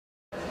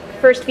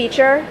first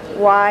feature.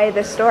 Why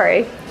this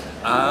story?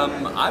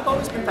 I've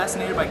always been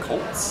fascinated by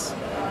cults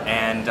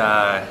and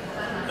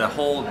the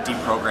whole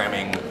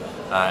deprogramming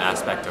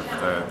aspect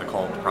of the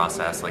cult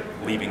process, like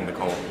leaving the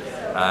cult.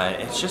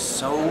 It's just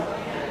so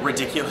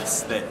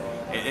ridiculous that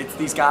it's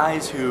these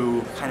guys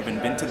who kind of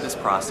invented this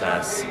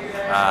process,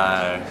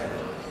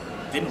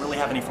 didn't really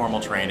have any formal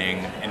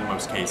training in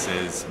most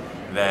cases.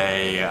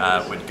 They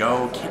would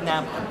go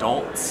kidnap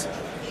adults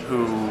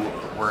who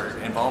were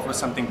involved with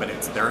something, but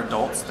they're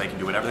adults, they can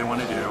do whatever they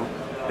want to do.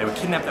 They would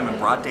kidnap them in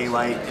broad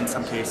daylight in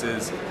some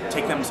cases,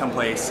 take them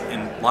someplace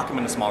and lock them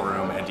in a small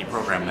room and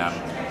deprogram them.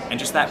 And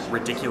just that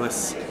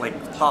ridiculous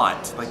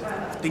thought,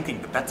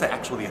 thinking that that's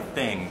actually a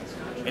thing,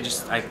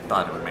 I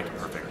thought it would make it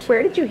perfect.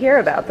 Where did you hear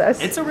about this?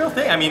 It's a real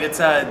thing. I mean,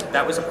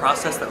 that was a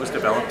process that was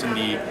developed in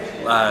the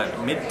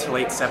mid to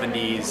late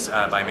 70s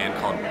by a man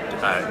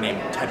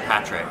named Ted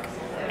Patrick.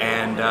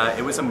 And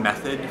it was a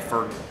method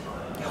for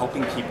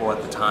helping people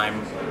at the time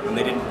when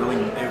they didn't really,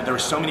 there were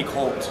so many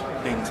cult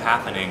things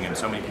happening and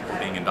so many people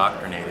being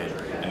indoctrinated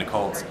into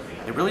cults.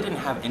 They really didn't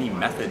have any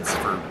methods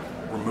for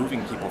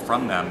removing people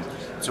from them.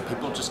 So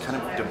people just kind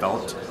of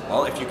developed,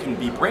 well, if you can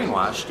be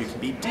brainwashed, you can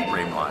be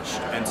de-brainwashed.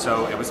 And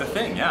so it was a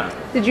thing, yeah.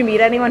 Did you meet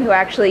anyone who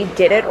actually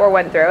did it or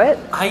went through it?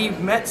 I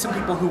met some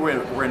people who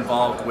were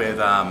involved with,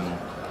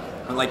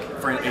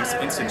 for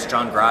instance,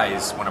 John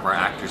Grise, one of our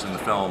actors in the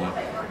film,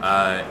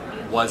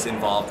 was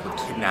involved with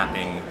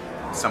kidnapping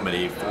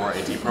somebody for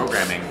a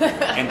deprogramming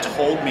and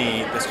told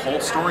me this whole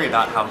story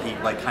about how he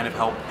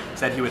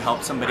said he would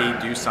help somebody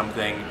do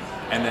something,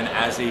 and then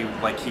as he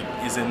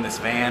is in this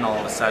van all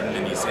of a sudden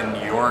and he's in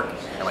New York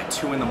at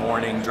 2 in the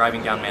morning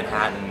driving down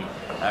Manhattan,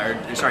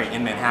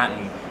 in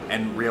Manhattan,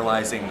 and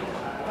realizing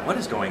what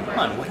is going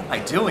on, what am I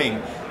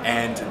doing?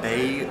 And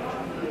they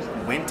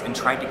went and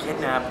tried to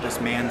kidnap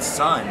this man's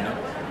son,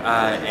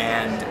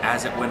 and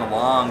as it went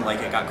along,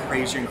 it got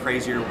crazier and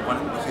crazier.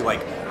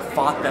 He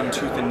fought them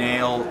tooth and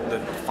nail. The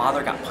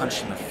father got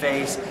punched in the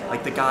face.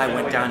 The guy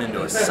went down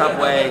into a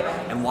subway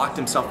and locked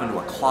himself into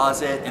a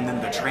closet, and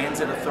then the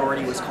transit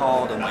authority was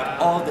called, and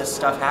all this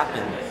stuff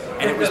happened.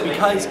 And it was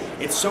because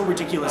it's so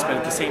ridiculous, but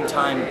at the same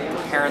time,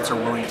 the parents are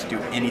willing to do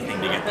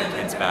anything to get their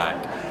kids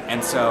back.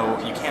 And so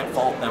you can't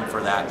fault them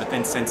for that. But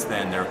then since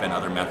then, there have been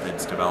other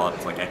methods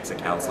developed, like exit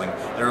counseling.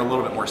 They're a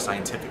little bit more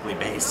scientifically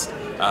based.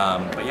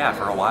 But yeah,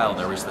 for a while,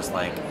 there was this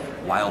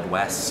Wild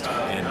West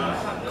in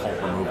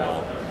cult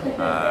removal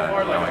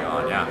going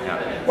on,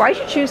 yeah. Why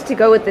did you choose to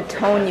go with the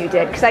tone you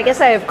did? Because I guess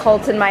I have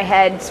cults in my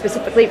head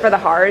specifically for the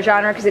horror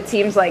genre, because it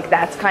seems like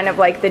that's kind of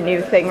the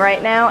new thing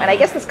right now. And I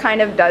guess this kind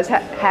of does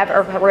have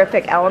a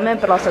horrific element,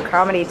 but also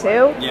comedy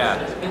too. Yeah,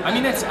 I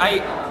mean,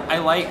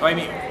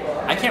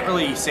 I can't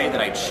really say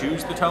that I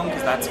choose the tone,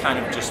 because that's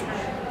kind of just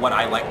what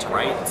I like to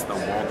write. It's the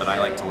world that I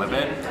like to live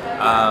in.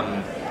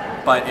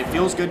 But it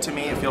feels good to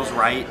me, it feels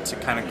right,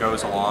 it kind of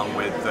goes along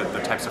with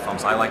the types of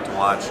films I like to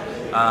watch.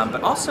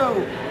 But also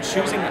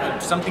choosing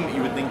something that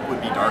you would think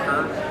would be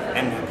darker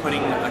and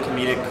putting a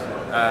comedic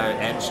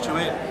edge to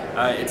it,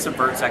 it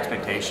subverts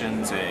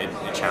expectations, it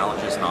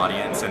challenges an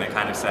audience, and it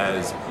kind of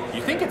says,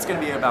 you think it's going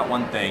to be about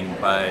one thing,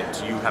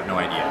 but you have no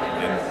idea.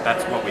 And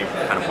that's what we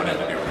kind of wanted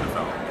to do with the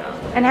film.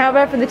 And how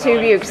about for the two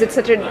of you, because it's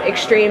such an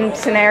extreme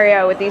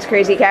scenario with these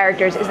crazy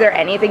characters, is there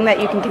anything that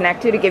you can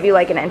connect to give you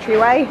an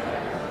entryway?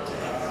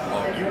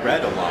 You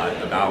read a lot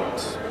about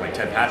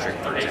Ted Patrick,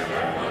 for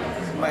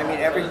example. I mean,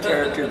 every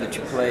character that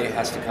you play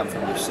has to come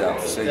from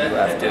yourself, so you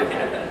have to,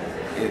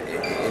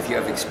 if you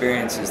have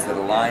experiences that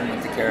align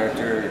with the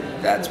character,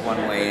 that's one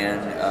way in,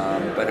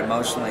 but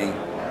emotionally,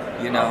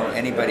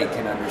 anybody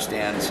can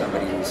understand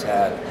somebody who's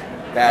had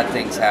bad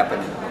things happen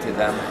to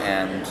them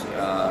and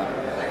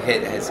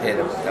has hit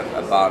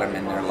a bottom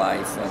in their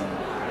life.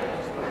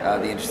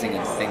 And the interesting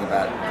thing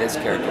about this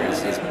character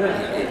is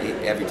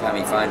every time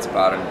he finds a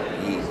bottom,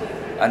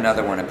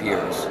 another one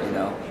appears,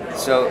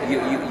 So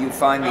you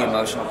find the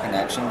emotional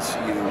connections,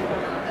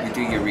 you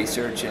do your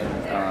research,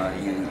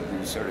 and you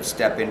sort of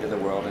step into the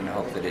world and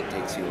hope that it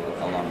takes you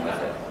along with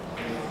it.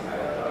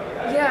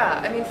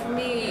 Yeah, I mean, for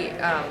me,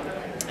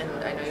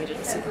 and I know you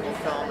didn't see the whole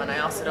film, and I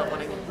also don't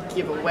want to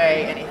give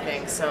away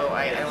anything, so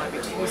I don't want to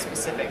be too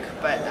specific,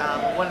 but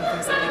one of the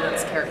things that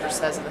Leland's character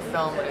says in the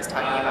film when he's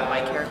talking about my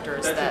character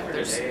is that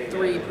there's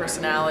 3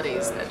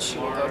 personalities that she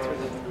will go through: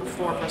 the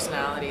before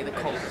personality, the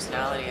cult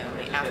personality, and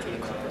the after the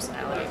cult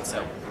personality. And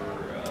so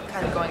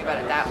kind of going about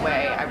it that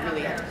way, I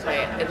really had to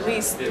play at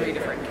least 3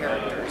 different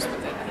characters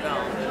within the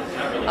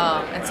film.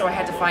 And so I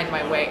had to find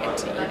my way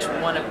into each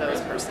one of those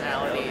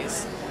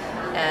personalities.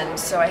 And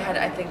so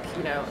I think,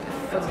 from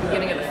the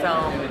beginning of the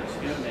film,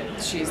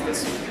 she's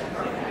this,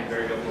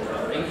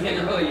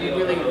 you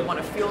really want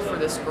to feel for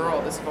this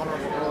girl, this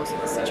vulnerable girl who's in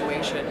this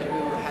situation,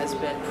 who has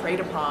been preyed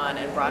upon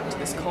and brought into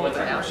this cult,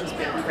 and now she's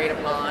being preyed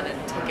upon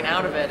and taken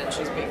out of it, and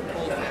she's being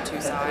pulled from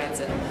 2 sides.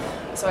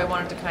 And so I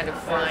wanted to kind of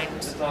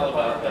find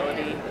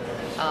vulnerability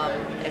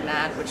in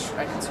that, which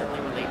I can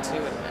certainly relate to,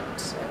 and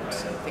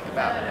think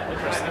about a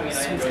person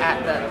who's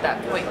at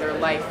that point in their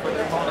life where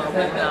they're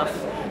vulnerable enough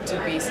to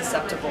be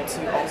susceptible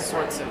to all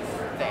sorts of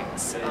things.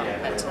 things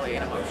mentally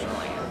and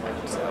emotionally.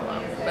 So,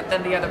 but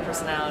then the other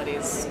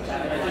personalities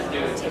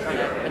take on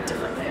a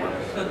different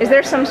form. Is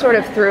there some sort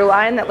of through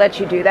line that lets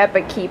you do that,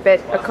 but keep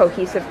it a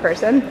cohesive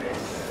person?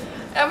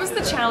 That was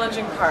the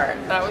challenging part.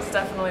 That was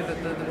definitely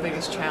the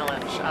biggest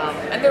challenge.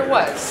 And there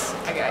was,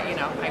 I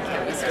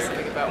can't be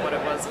specific about what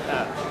it was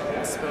without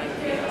spilling the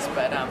beans,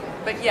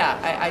 but yeah,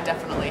 I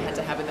definitely had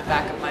to have in the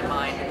back of my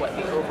mind what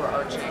the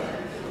overarching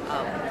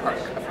arc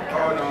of the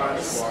character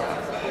was.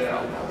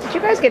 Did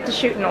you guys get to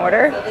shoot in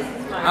order?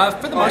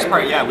 For the most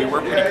part, yeah, we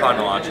were pretty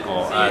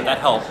chronological. That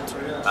helped.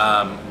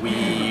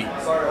 We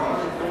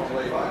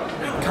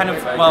kind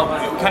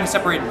of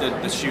separated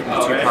the shoot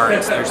into two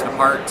parts. There's the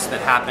parts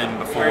that happen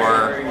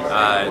before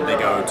they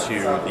go to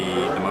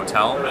the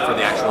motel for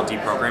the actual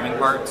deprogramming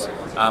parts,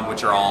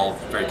 which are all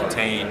very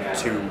contained,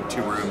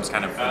 two rooms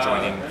kind of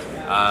adjoining.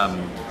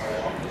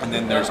 And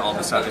then there's all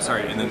the stuff.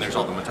 And then there's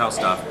all the motel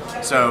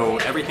stuff. So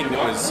everything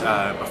that was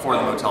before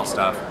the motel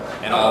stuff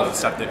and all the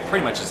stuff that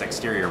pretty much is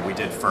exterior, we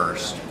did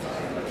first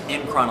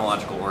in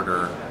chronological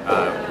order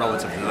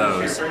relative to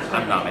those.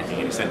 I'm not making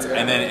any sense.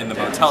 And then in the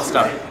motel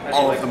stuff,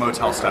 all of the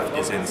motel stuff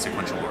is in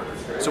sequential order.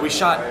 So we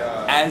shot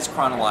as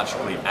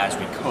chronologically as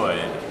we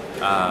could.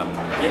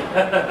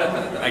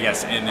 I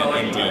guess in an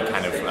indie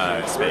kind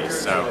of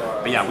space. So,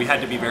 but yeah, we had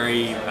to be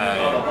very.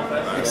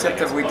 Except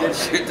that we did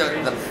shoot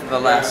the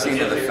last scene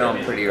of the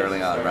film pretty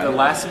early on, right?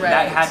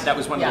 That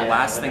was one of the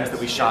last things that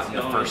we shot in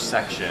the first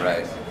section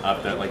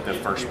of the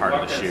first part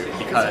of the shoot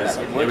because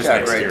it was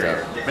an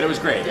exterior. But it was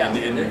great,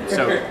 and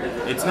so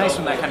it's nice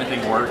when that kind of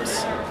thing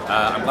works.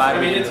 I'm glad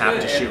we didn't have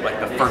to shoot like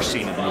the first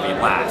scene of the movie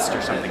last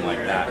or something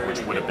like that,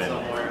 which would have been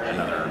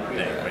another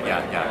thing. But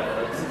yeah.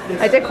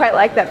 I did quite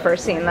like that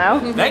first scene, though.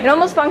 It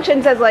almost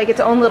functions as like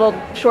its own little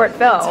short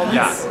film.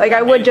 Yeah. Like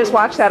I would just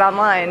watch that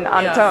online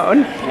on its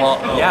own. Well,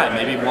 yeah,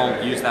 maybe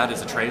we'll use that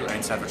as a trailer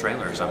instead of a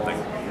trailer or something.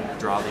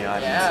 Draw the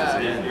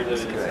audiences in.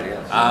 That's a good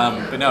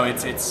idea. But no,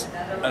 it's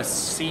a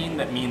scene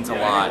that means a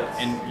lot,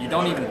 and you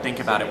don't even think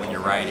about it when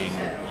you're writing.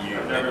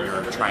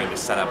 You're trying to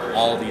set up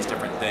all these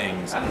different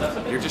things.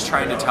 You're just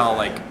trying to tell,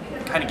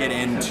 kind of get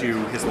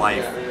into his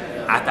life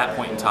at that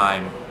point in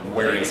time.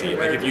 Where is he?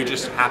 Like if you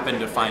just happen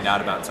to find out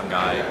about some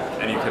guy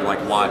and you could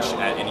watch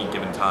at any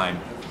given time,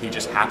 he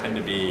just happened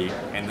to be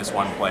in this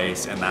one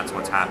place and that's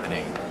what's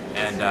happening.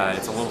 And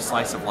it's a little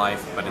slice of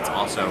life, but it's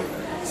also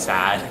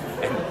sad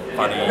and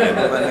funny. And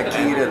the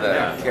key to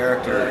the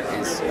character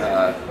is,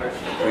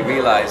 we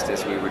realized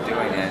as we were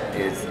doing it,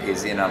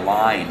 is in a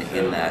line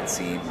in that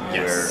scene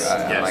where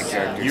my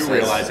character you says,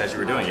 realized as you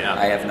were doing it,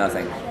 I have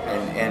nothing.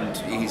 And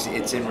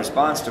it's in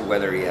response to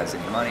whether he has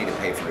any money to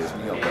pay for his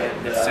meal.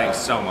 It's saying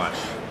so much.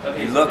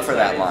 You look for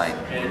that line,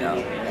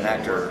 an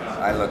actor,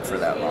 I look for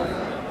that line.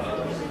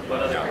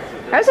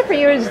 How was it for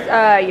you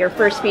as your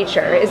first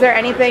feature? Is there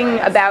anything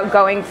about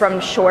going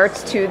from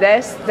shorts to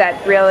this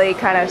that really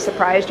kind of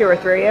surprised you or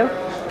threw you?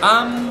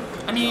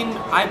 I mean,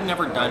 I've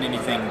never done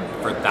anything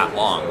for that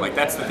long.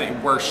 That's the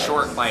thing. We're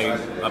short by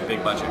a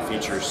big budget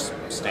features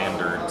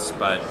standards,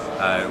 but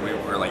we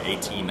were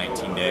 18,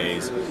 19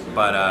 days.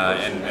 But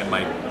and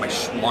my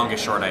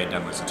longest short I had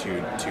done was a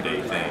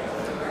two-day thing.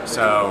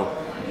 So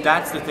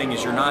that's the thing,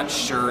 is you're not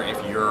sure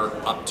if you're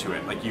up to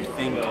it. You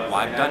think, well,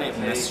 I've done it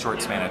in this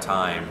short span of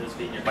time,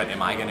 but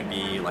am I going to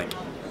be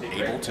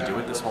able to do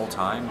it this whole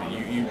time?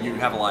 You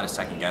have a lot of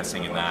second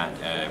guessing in that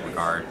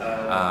regard.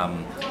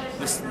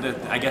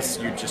 I guess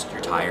you're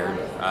tired.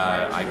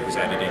 I was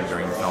editing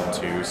during the film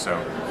too, so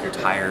you're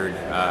tired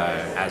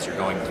as you're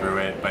going through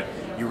it, but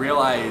you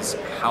realize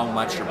how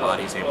much your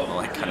body's able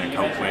to kind of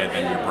cope with,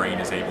 and your brain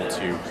is able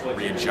to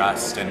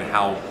readjust, and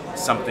how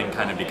something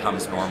kind of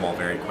becomes normal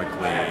very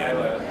quickly.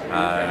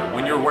 And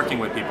when you're working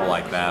with people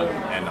like them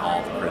and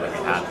all the crew that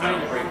we had,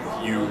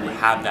 though, you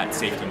have that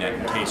safety net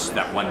in case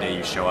that one day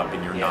you show up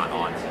and you're not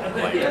on.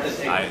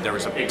 There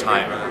was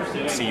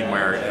a scene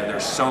where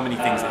there's so many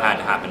things that had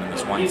to happen in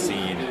this one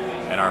scene,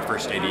 and our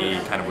first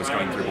AD kind of was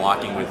going through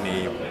blocking with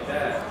me.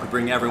 We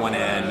bring everyone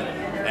in,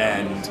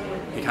 and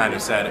he kind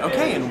of said,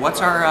 okay, and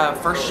what's our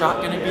first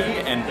shot going to be?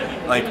 And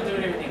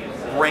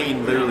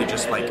brain literally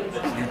just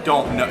you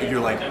don't know,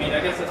 you're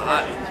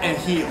and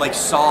he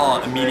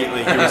saw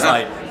immediately.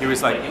 He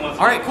was like,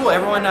 all right, cool,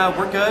 everyone,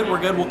 we're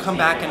good, we'll come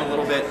back in a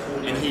little bit.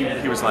 And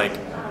he was like,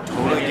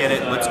 totally get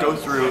it, let's go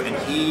through. And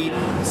he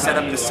set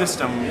up the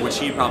system, which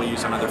he probably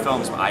used on other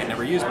films, but I had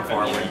never used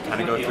before, where you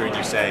kind of go through and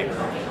you say,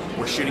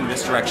 we're shooting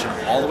this direction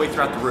all the way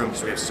throughout the room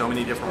because we have so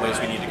many different ways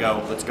we need to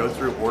go. Let's go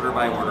through order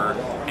by order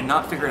and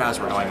not figure it out as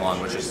we're going along.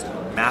 Let's just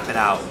map it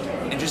out.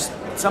 And just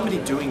somebody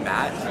doing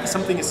that,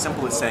 something as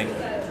simple as saying,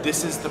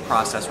 this is the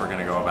process we're going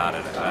to go about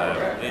it.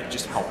 It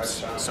just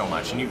helps so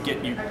much, and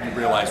you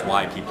realize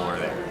why people are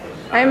there.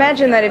 I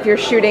imagine that if you're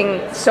shooting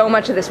so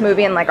much of this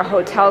movie in a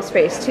hotel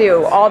space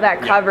too, all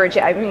that coverage,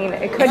 I mean,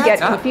 it could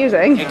get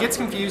confusing. It gets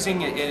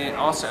confusing, and it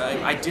also,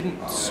 I didn't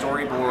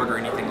storyboard or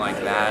anything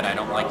like that. I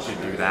don't like to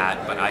do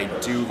that, but I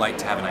do like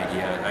to have an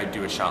idea. I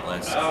do a shot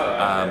list.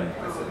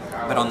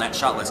 But on that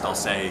shot list, I'll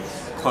say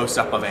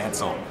close-up of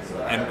Ansel,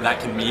 and that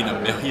can mean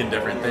a million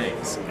different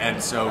things. And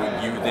so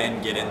you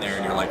then get in there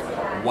and you're like,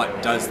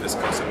 what does this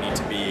close-up need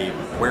to be?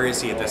 Where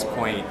is he at this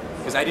point?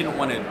 Because I didn't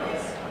want to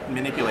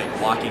manipulate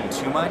blocking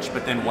too much,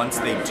 but then once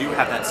they do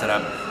have that set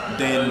up,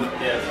 then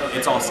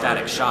it's all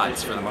static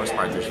shots for the most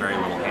part. There's very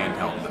little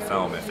handheld in the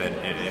film, if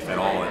at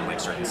all, in like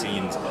certain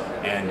scenes,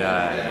 and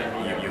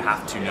you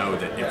have to know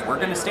that if we're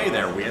going to stay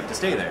there, we have to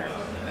stay there.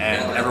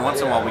 And every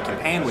once in a while we can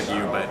pan with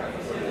you, but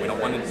we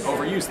don't want to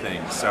overuse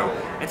things. So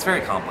it's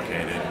very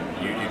complicated.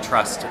 You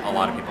trust a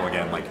lot of people,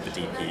 again, like the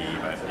DP,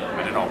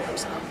 but it all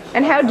works out.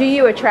 And how do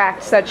you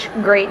attract such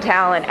great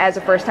talent as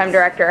a first-time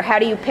director? How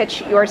do you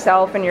pitch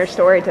yourself and your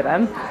story to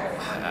them?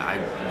 I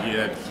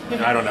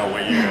don't know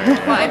what you.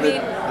 Well, I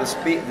mean,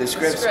 the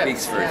script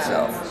speaks for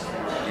itself.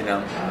 You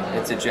know,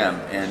 it's a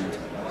gem, and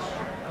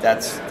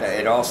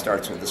it all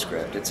starts with the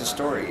script. It's a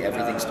story.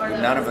 Everything's.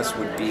 None of us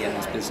would be in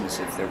this business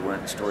if there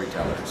weren't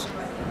storytellers.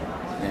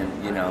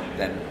 And you know,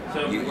 then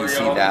you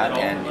see that,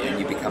 and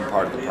you become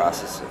part of the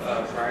process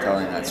of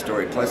telling that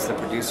story. Plus, the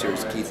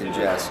producers, Keith and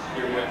Jess,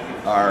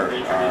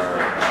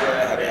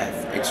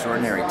 have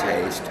extraordinary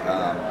taste,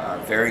 are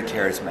very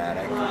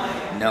charismatic,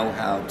 know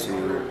how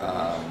to,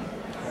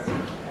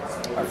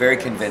 are very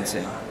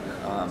convincing,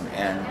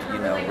 and you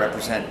know,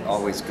 represent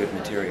always good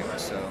material.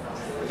 So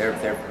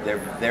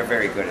they're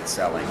very good at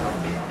selling.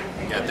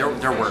 Yeah,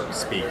 their work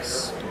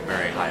speaks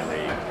very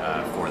highly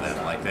for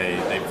them. Like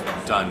they've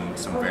done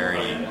some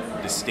very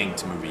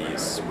distinct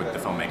movies with the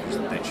filmmakers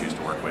that they choose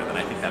to work with, and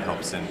I think that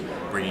helps in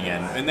bringing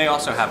in. And they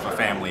also have a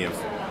family of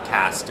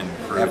cast and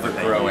crew that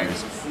they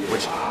use,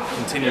 which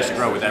continues to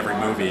grow with every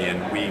movie.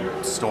 And we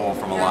stole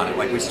from a lot of,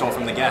 like we stole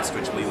from The Guest,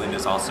 which Leland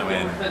is also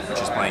in, which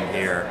is playing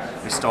here.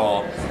 We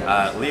stole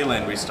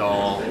Leland. We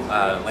stole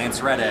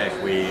Lance Reddick.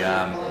 We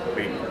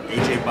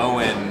AJ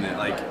Bowen.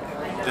 Like.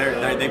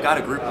 They've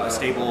got a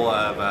stable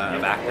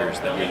of actors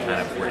that we kind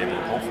of were able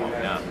to pull from.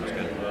 Yeah, it was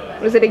good.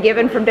 Was it a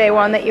given from day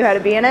one that you had to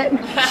be in it?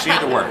 She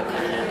had to work.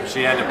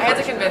 She had to. I had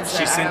to convince her.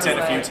 She sent in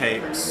a few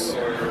tapes.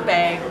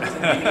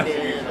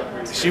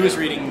 Begged. She was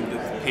reading the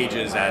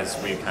pages as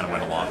we kind of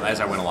went along.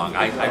 As I went along,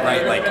 I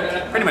write like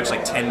pretty much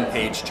like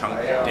 10-page chunk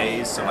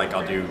days. So like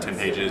I'll do 10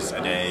 pages a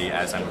day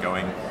as I'm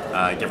going,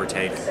 give or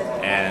take.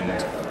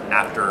 And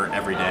after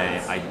every day,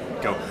 I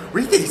go,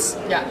 read these!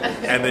 Yeah.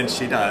 And then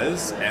she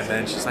does, and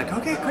then she's like,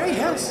 okay, great,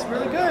 yes,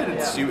 really good. And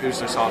it was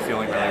just all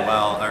feeling really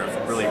well, or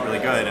really, really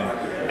good.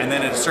 And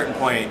then at a certain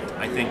point,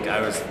 I think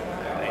you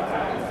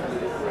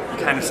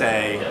kind of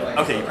say,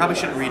 okay, you probably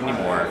shouldn't read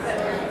anymore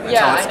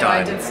until it's done.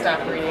 I did stop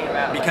reading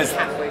about because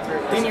halfway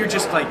through. Then you're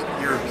just like,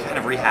 you're kind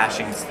of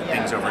rehashing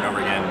things over and over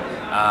again.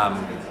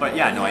 But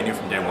yeah, no, I knew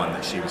from day one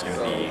that she was going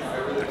to be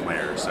the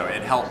Claire, so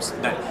it helps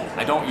that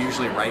I don't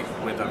usually write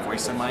with a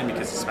voice in mind,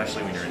 because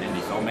especially when you're an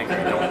indie filmmaker,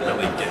 you don't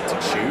really get to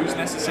choose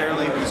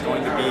necessarily who's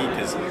going to be,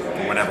 because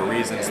for whatever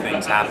reasons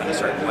things happen a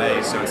certain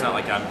way. So it's not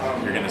like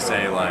you're going to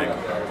say like,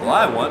 well,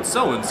 I want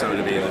so-and-so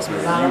to be in this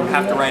movie. You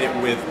have to write it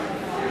with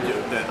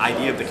the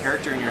idea of the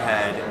character in your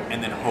head,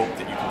 and then hope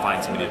that you can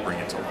find somebody to bring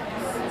it to life.